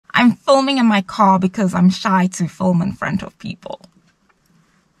I'm filming in my car because I'm shy to film in front of people.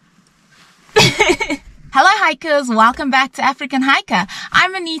 Hello hikers, welcome back to African Hiker.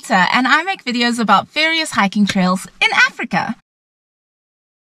 I'm Anita and I make videos about various hiking trails in Africa.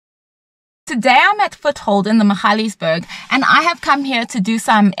 Today I'm at Foothold in the Magaliesberg and I have come here to do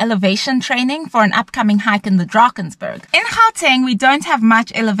some elevation training for an upcoming hike in the Drakensberg. In Gauteng we don't have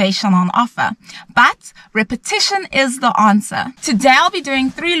much elevation on offer, but repetition is the answer. Today I'll be doing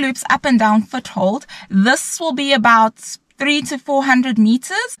 3 loops up and down Foothold. This will be about 300 to 400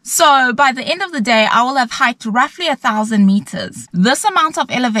 meters. So by the end of the day, I will have hiked roughly 1,000 meters. This amount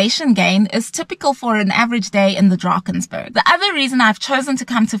of elevation gain is typical for an average day in the Drakensberg. The other reason I've chosen to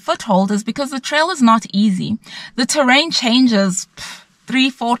come to Foothold is because the trail is not easy. The terrain changes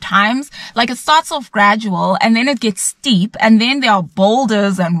 3-4 times. Like it starts off gradual and then it gets steep and then there are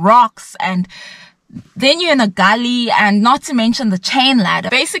boulders and rocks and then you're in a gully and not to mention the chain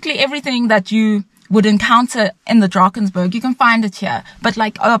ladder. Basically everything that you would encounter in the Drakensberg, you can find it here, but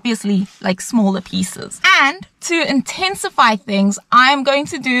like obviously like smaller pieces. And to intensify things, I'm going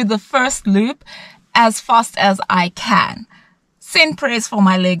to do the first loop as fast as I can. Send prayers for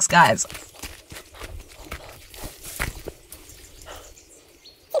my legs, guys.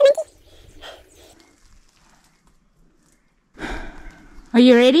 Are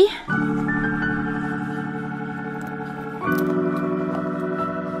you ready?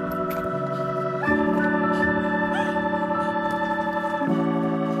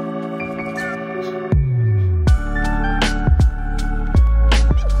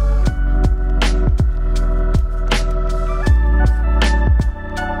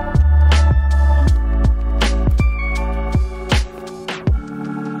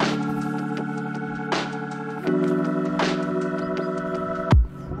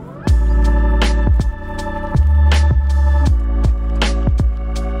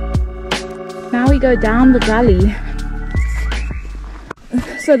 Now we go down the gully.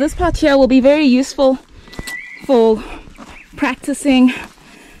 So this part here will be very useful for practicing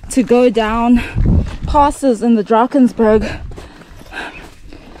to go down passes in the Drakensberg.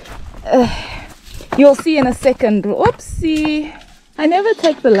 You'll see in a second. Whoopsie! I never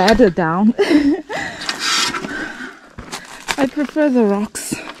take the ladder down. I prefer the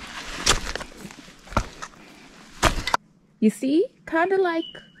rocks. You see? Kind of like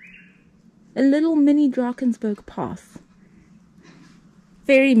a little mini Drakensberg path.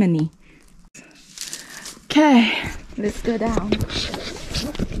 Very mini. Okay, let's go down.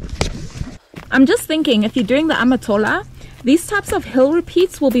 I'm just thinking, if you're doing the Amatola, these types of hill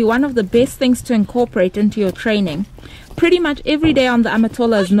repeats will be one of the best things to incorporate into your training. Pretty much every day on the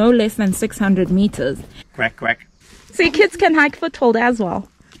Amatola is no less than 600 meters. Quack, quack. See, kids can hike Foothold as well.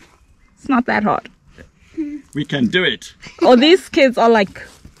 It's not that hard. We can do it. Or these kids are like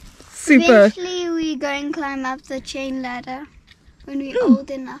super. Eventually we go and climb up the chain ladder when we're old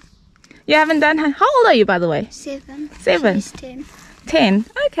enough. You haven't done. How old are you, by the way? 7. 7. She's 10. 10.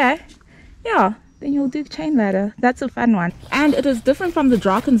 Okay. Yeah. Then you'll do chain ladder. That's a fun one. And it is different from the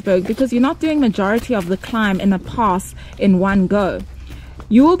Drakensberg because you're not doing majority of the climb in a pass in one go.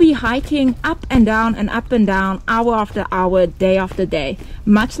 You will be hiking up and down, hour after hour, day after day,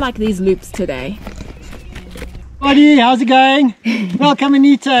 much like these loops today. Buddy, how's it going? Welcome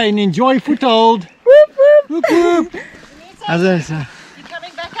Anita and enjoy Foothold. Whoop, whoop. Whoop, whoop. How's this? You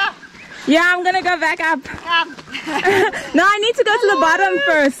coming back up? Yeah, I'm gonna go back up. Come. No, I need to go to the bottom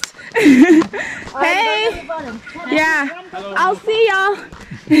first. Hey. Yeah. Hello. I'll see y'all.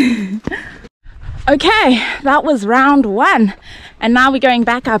 Okay, that was round 1. And now we're going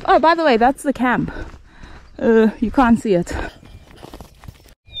back up. Oh, by the way, that's the camp. You can't see it.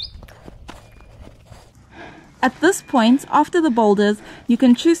 At this point, after the boulders, you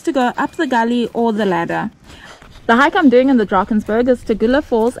can choose to go up the gully or the ladder. The hike I'm doing in the Drakensberg is to Gula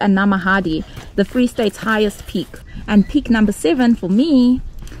Falls and Namahadi, the Free State's highest peak, and peak number 7 for me.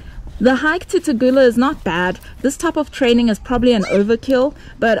 The hike to Tagula is not bad. This type of training is probably an overkill,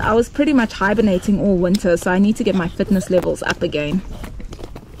 but I was pretty much hibernating all winter, so I need to get my fitness levels up again.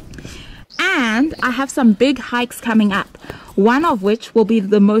 And I have some big hikes coming up, one of which will be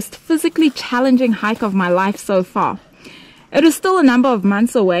the most physically challenging hike of my life so far. It is still a number of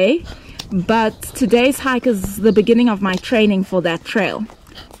months away, but today's hike is the beginning of my training for that trail.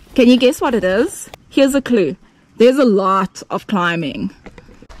 Can you guess what it is? Here's a clue. There's a lot of climbing.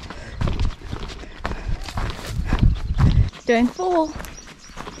 Don't fall.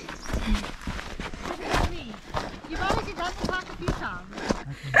 You've obviously done this hike a few times.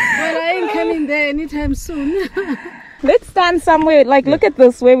 Well, I ain't coming there anytime soon. Let's stand somewhere, like look at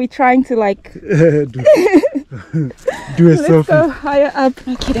this, where we're trying to like... Do a Let's selfie. go higher up.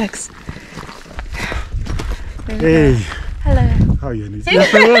 Okay, Dax. Hey, Hello. how are you?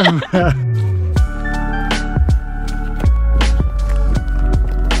 Yes, I am.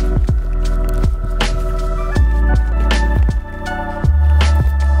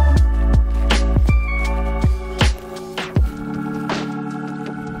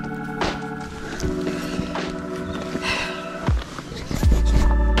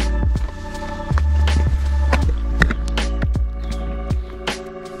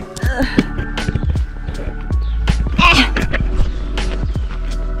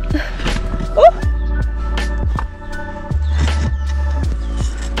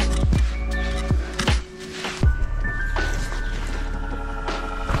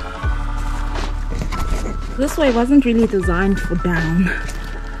 This way wasn't really designed for down,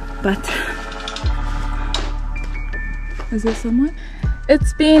 but is there someone?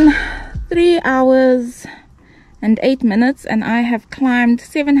 It's been 3 hours and 8 minutes and I have climbed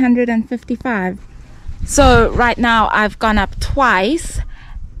 755. So right now I've gone up twice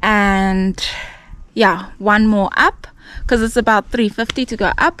and yeah, one more up because it's about 350 to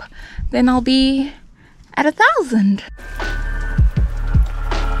go up, then I'll be at 1,000.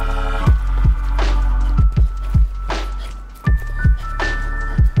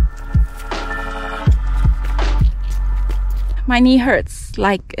 My knee hurts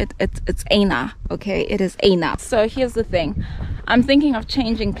like it's Aina, okay? It is Aina. So here's the thing. I'm thinking of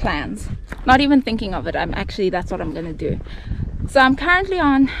changing plans. Not even thinking of it. That's what I'm going to do. So I'm currently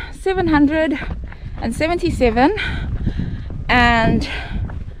on 777. And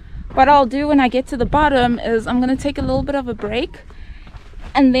what I'll do when I get to the bottom is I'm going to take a little bit of a break.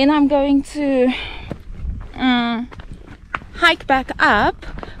 And then I'm going to hike back up.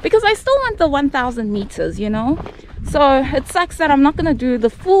 Because I still want the 1,000 meters, you know? So it sucks that I'm not going to do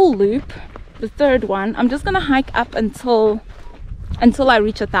the full loop, the third one. I'm just going to hike up until I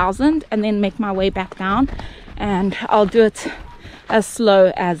reach 1,000 and then make my way back down. And I'll do it as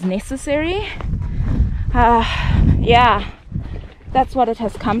slow as necessary. Yeah, that's what it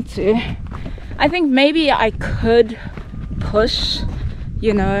has come to. I think maybe I could push,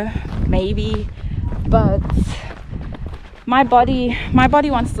 you know, maybe. But my body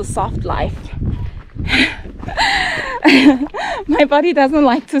wants the soft life. My body doesn't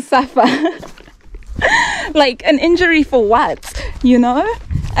like to suffer. Like an injury for what, you know?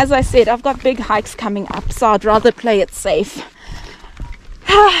 As I said, I've got big hikes coming up, so I'd rather play it safe.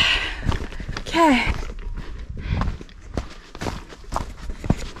 Okay.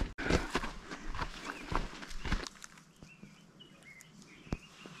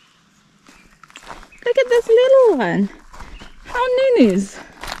 Look at this little one. How Nunu's.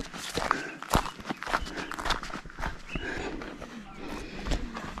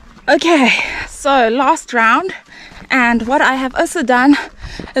 Okay, so last round, and what I have also done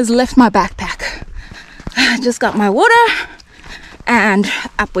is left my backpack. Just got my water and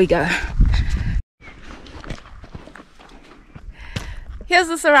up we go. Here's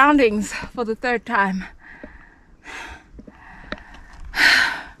the surroundings for the third time.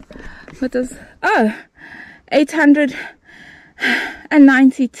 What is, oh,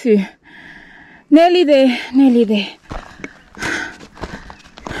 892. Nearly there, nearly there.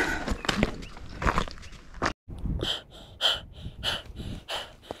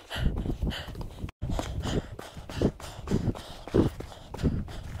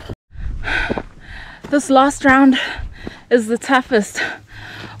 This last round is the toughest.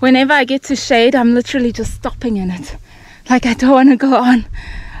 Whenever I get to shade, I'm literally just stopping in it. Like I don't want to go on.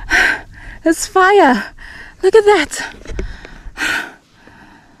 It's fire. Look at that.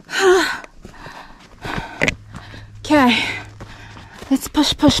 Okay. Let's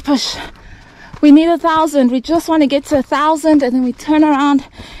push, push, push. We need 1,000. We just want to get to 1,000 and then we turn around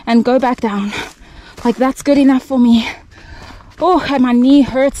and go back down. Like that's good enough for me. Oh, and my knee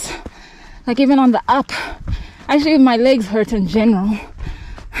hurts. Like even on the up. Actually my legs hurt in general.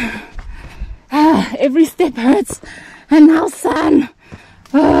 Every step hurts. And now sun.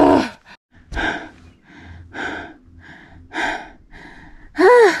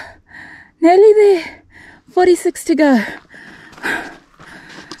 Nearly there. 46 to go.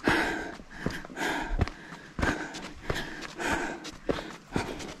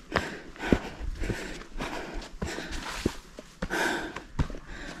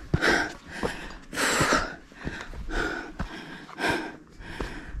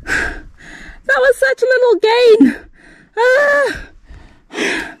 That was such a little gain.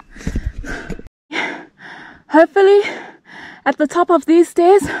 Hopefully at the top of these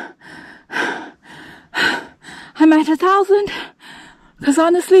stairs I'm at 1,000, because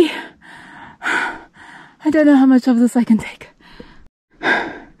honestly I don't know how much of this I can take.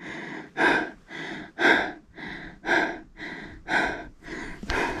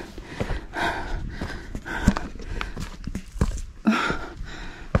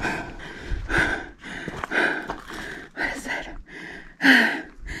 What is that?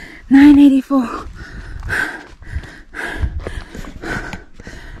 984.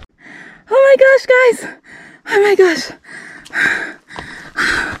 Oh my gosh, guys! Oh my gosh!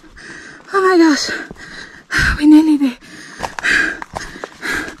 Oh my gosh! We're nearly there.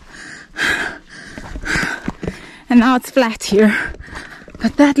 And now it's flat here.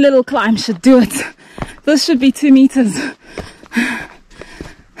 But that little climb should do it. This should be 2 meters.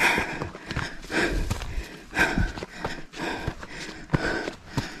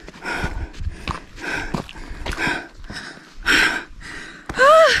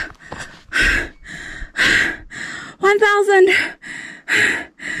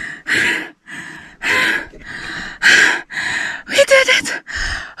 We did it!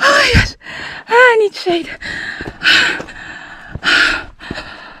 Oh my gosh! I need shade.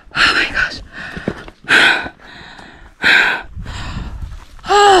 Oh my gosh!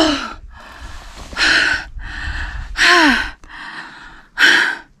 Oh.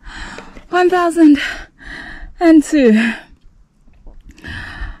 1002.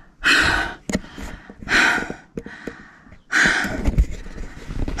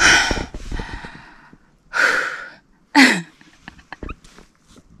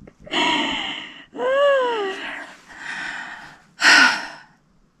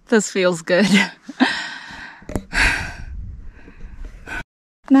 This feels good.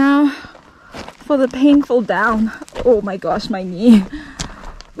 Now for the painful down. Oh my gosh, my knee.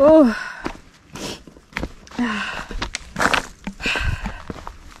 Oh.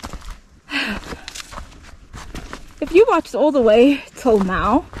 If you watched all the way till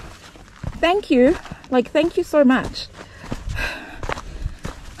now, thank you. Thank you so much.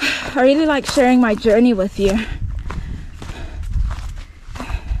 I really like sharing my journey with you.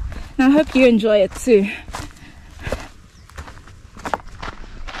 I hope you enjoy it too.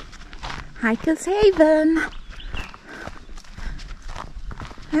 Hiker's Haven.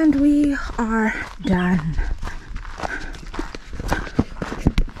 And we are done.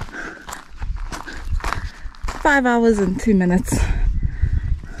 Five hours and 2 minutes.